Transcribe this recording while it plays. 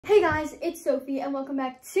Hey guys, it's Sophie and welcome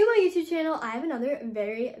back to my YouTube channel. I have another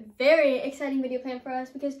very exciting video planned for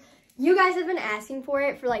us because you guys have been asking for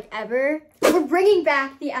it for like ever. We're bringing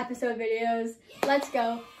back the episode videos. Let's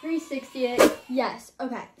go. 360 it. Yes.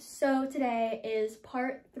 Okay. So today is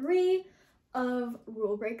part 3 of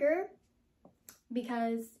Rule Breaker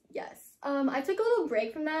because yes, I took a little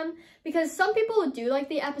break from them because some people do like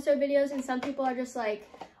the episode videos and some people are just like,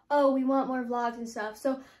 oh, we want more vlogs and stuff.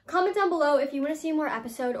 So comment down below if you want to see more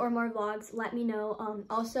episode or more vlogs. Let me know.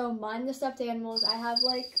 Also, mind the stuffed animals. I have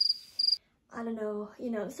like, I don't know,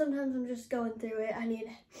 you know, sometimes I'm just going through it. I need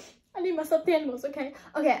my stuffed animals, okay?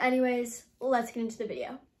 Okay, anyways, let's get into the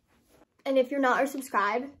video. And if you're not or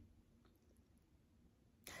subscribed,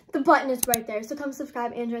 the button is right there. So come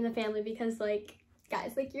subscribe and join the family because like,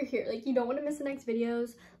 guys, like you're here. Like you don't want to miss the next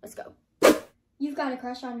videos. Let's go. You've got a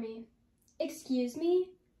crush on me. Excuse me?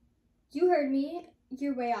 You heard me.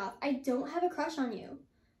 You're way off. I don't have a crush on you.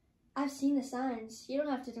 I've seen the signs. You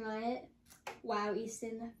don't have to deny it. Wow,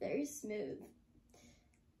 Easton. Very smooth.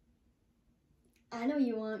 I know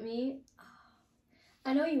you want me.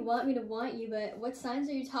 I know you want me to want you, but what signs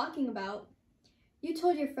are you talking about? You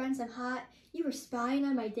told your friends I'm hot. You were spying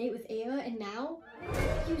on my date with Ava, and now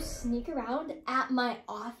you sneak around at my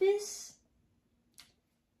office?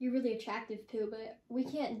 You're really attractive, Pooh, but we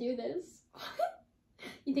can't do this.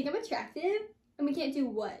 You think I'm attractive? And we can't do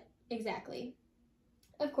what, exactly?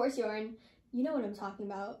 Of course you are, and you know what I'm talking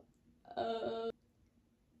about.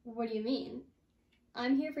 What do you mean?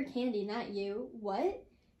 I'm here for Candy, not you. What?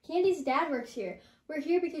 Candy's dad works here. We're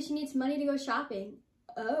here because she needs money to go shopping.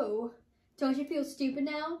 Oh, don't you feel stupid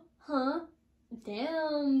now? Huh?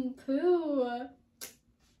 Damn, Pooh.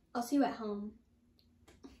 I'll see you at home.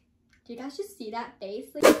 Do you guys just see that face?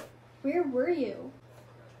 Like, where were you?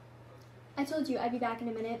 I told you I'd be back in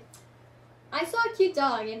a minute. I saw a cute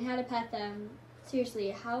dog and had to pet them. Seriously,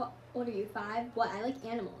 how old are you? 5? What? I like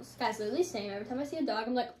animals. Guys, literally same. Every time I see a dog,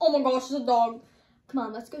 I'm like, oh my gosh, it's a dog. Come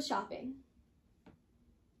on, let's go shopping.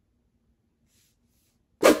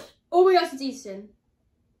 Oh my gosh, it's Easton.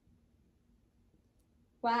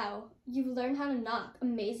 Wow, you've learned how to knock.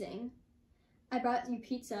 Amazing. I brought you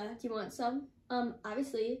pizza. Do you want some?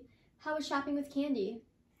 Obviously. How was shopping with Candy?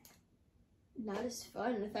 Not as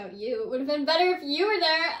fun without you. It would have been better if you were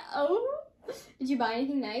there. Oh. Did you buy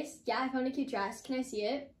anything nice? Yeah, I found a cute dress. Can I see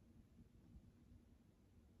it?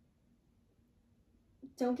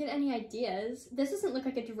 Don't get any ideas. This doesn't look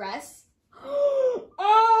like a dress.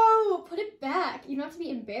 Oh, put it back. You don't have to be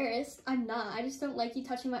embarrassed. I'm not. I just don't like you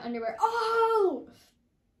touching my underwear. Oh,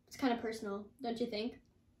 it's kind of personal, don't you think?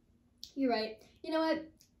 You're right. You know what?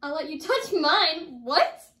 I'll let you touch mine.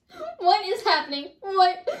 What? What is happening?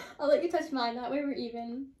 What? I'll let you touch mine. That way we're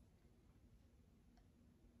even.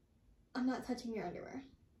 I'm not touching your underwear.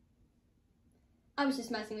 I was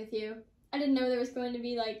just messing with you. I didn't know there was going to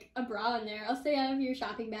be like a bra in there. I'll stay out of your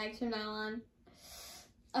shopping bags from now on.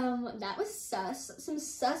 That was sus. Some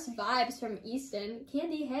sus vibes from Easton.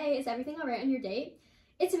 Candy, hey, is everything alright on your date?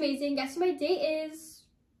 It's amazing. Guess who my date is?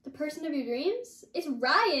 The person of your dreams? It's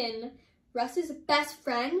Ryan. Russ's best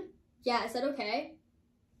friend. Yeah, is that okay?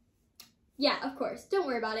 Yeah, of course. Don't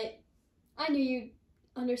worry about it. I knew you'd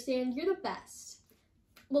understand. You're the best.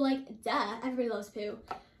 Well, like, duh. Everybody loves Pooh.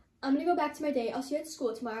 I'm gonna go back to my date. I'll see you at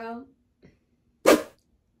school tomorrow.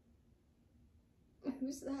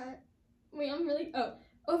 Who's that? Wait, I'm really... Oh,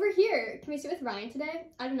 over here. Can we sit with Ryan today?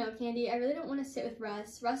 I don't know, Candy. I really don't want to sit with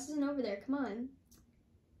Russ. Russ isn't over there. Come on.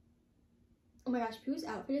 Oh my gosh, Pooh's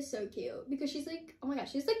outfit is so cute. Because she's like... Oh my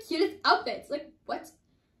gosh, she has the cutest outfits. Like, what?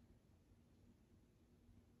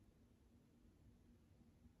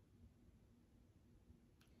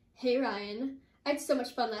 Hey Ryan, I had so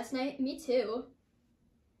much fun last night. Me too.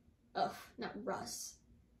 Ugh, not Russ.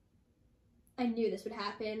 I knew this would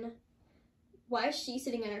happen. Why is she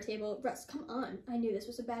sitting at our table? Russ, come on. I knew this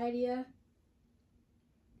was a bad idea.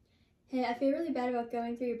 Hey, I feel really bad about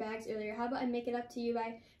going through your bags earlier. How about I make it up to you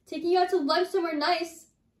by taking you out to lunch somewhere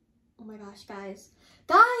nice? Oh my gosh, guys.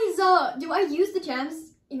 Guys, do I use the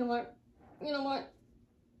gems? You know what? You know what?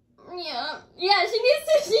 Yeah, she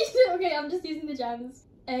needs to, okay, I'm just using the gems.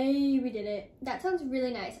 Hey, we did it. That sounds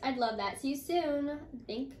really nice. I'd love that. See you soon.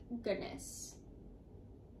 Thank goodness.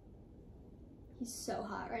 He's so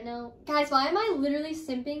hot right now. Guys, why am I literally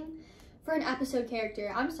simping for an episode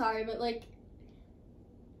character? I'm sorry, but like,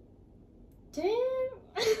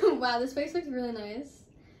 damn. Wow, this place looks really nice.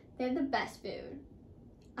 They have the best food.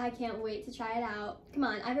 I can't wait to try it out. Come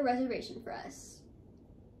on, I have a reservation for us.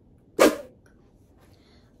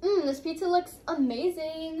 This pizza looks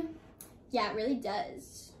amazing. Yeah, it really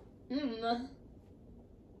does.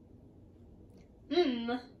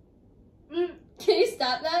 Can you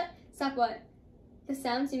stop that? Stop what? The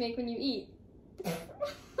sounds you make when you eat.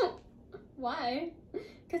 Why?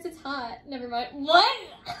 Because it's hot. Never mind. What?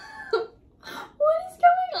 What is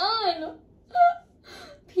going on?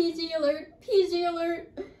 PG alert. PG alert.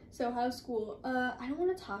 So how's school? I don't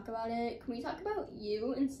want to talk about it. Can we talk about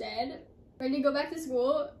you instead? Ready to go back to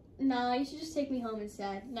school? Nah, you should just take me home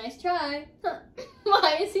instead. Nice try.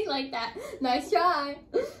 Why is he like that? Nice try.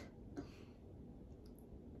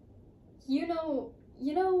 You know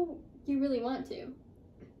you really want to.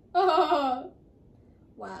 Oh.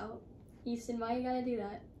 Wow. Easton, why you gotta do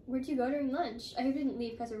that? Where'd you go during lunch? I hope you didn't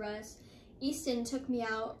leave because of Russ. Easton took me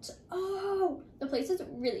out. Oh, the place is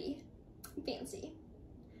really fancy.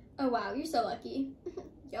 Oh wow, you're so lucky.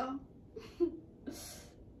 Yeah.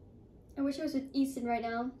 I wish I was with Easton right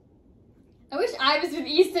now. I wish I was with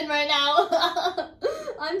Easton right now.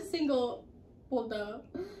 I'm single. Well, duh.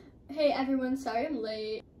 Hey everyone, sorry I'm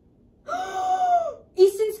late.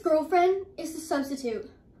 Easton's girlfriend is the substitute.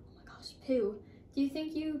 Oh my gosh, Pooh. Do you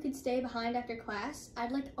think you could stay behind after class?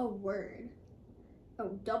 I'd like a word.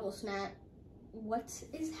 Oh, double snap. What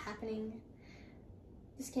is happening?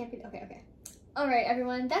 This can't be, okay. All right,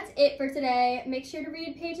 everyone, that's it for today. Make sure to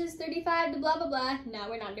read pages 35 to blah, blah, blah. No,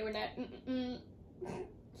 we're not doing that.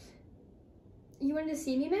 You wanted to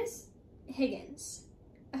see me, Miss Higgins?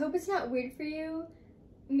 I hope it's not weird for you,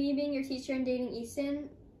 me being your teacher and dating Easton.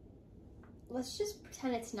 Let's just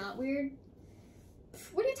pretend it's not weird.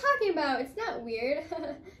 What are you talking about? It's not weird.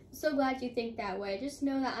 I'm so glad you think that way. Just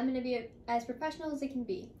know that I'm going to be as professional as it can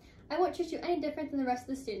be. I won't treat you any different than the rest of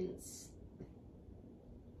the students.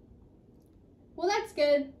 Well, that's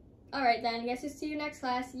good. All right, then. Guess we'll see you next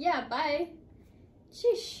class. Yeah, bye.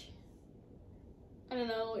 Sheesh. I don't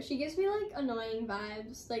know. She gives me, like, annoying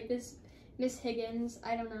vibes. Like, this Miss Higgins.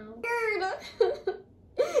 I don't know. Weird.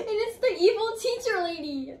 And it's the evil teacher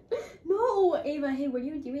lady. No, Ava, hey, what are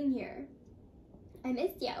you doing here? I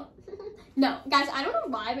missed you. No, guys, I don't know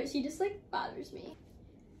why, but she just, like, bothers me.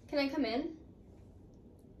 Can I come in?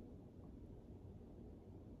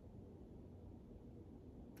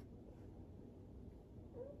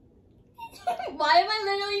 Why am I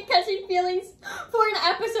literally catching feelings for an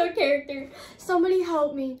episode character? Somebody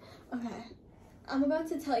help me. Okay, I'm about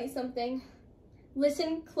to tell you something.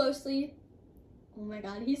 Listen closely. Oh my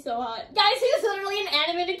god, he's so hot. Guys, he's literally an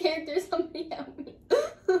animated character. Somebody help me.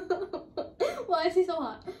 Why is he so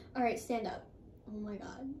hot? All right, stand up. Oh my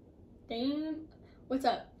god. Damn. What's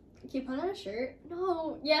up? Can you put on a shirt?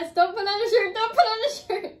 No. Yes, don't put on a shirt. Don't put on a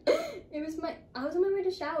shirt. I was on my way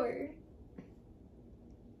to shower.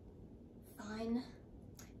 Fine.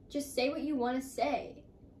 Just say what you want to say.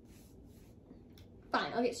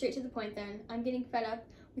 Fine, I'll get straight to the point then. I'm getting fed up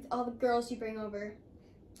with all the girls you bring over.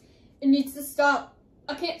 It needs to stop.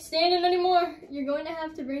 I can't stand it anymore. You're going to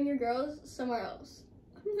have to bring your girls somewhere else.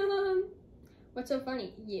 What's so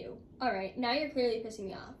funny? You. All right, now you're clearly pissing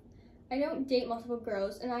me off. I don't date multiple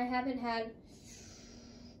girls, and I haven't had...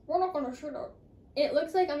 We're not gonna shut up. It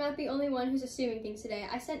looks like I'm not the only one who's assuming things today.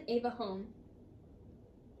 I sent Ava home.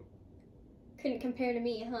 Couldn't compare to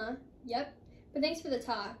me, huh? Yep. But thanks for the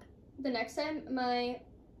talk. The next time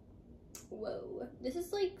Whoa. This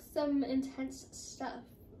is like some intense stuff.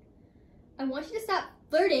 I want you to stop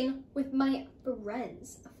flirting with my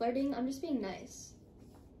friends. Flirting? I'm just being nice.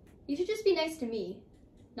 You should just be nice to me.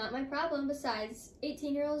 Not my problem. Besides,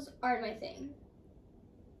 18-year-olds aren't my thing.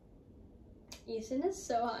 Easton is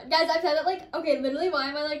so hot. Guys, I've said it like, okay, literally, why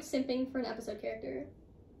am I like simping for an episode character?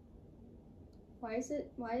 Why is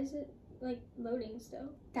it like loading still?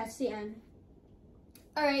 That's the end.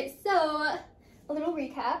 All right, so a little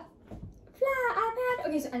recap.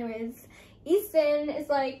 Okay, so anyways, Easton is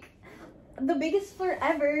like the biggest flirt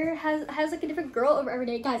ever, has like a different girl over every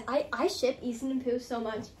day. Guys, I ship Easton and Pooh so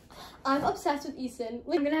much. I'm obsessed with Easton.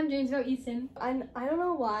 I'm gonna have dreams about Easton. I don't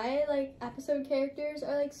know why like episode characters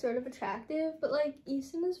are like sort of attractive, but like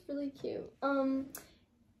Easton is really cute.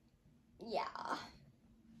 Yeah.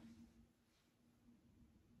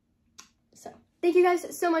 So thank you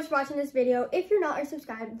guys so much for watching this video. If you're not already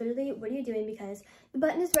subscribed, literally, what are you doing? Because the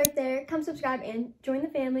button is right there. Come subscribe and join the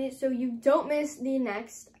family so you don't miss the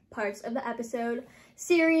next parts of the episode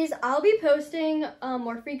series. I'll be posting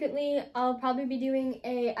more frequently. I'll probably be doing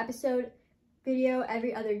a episode video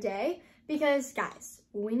every other day because, guys,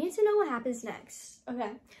 we need to know what happens next.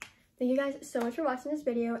 Okay. Thank you guys so much for watching this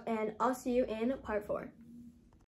video, and I'll see you in part 4.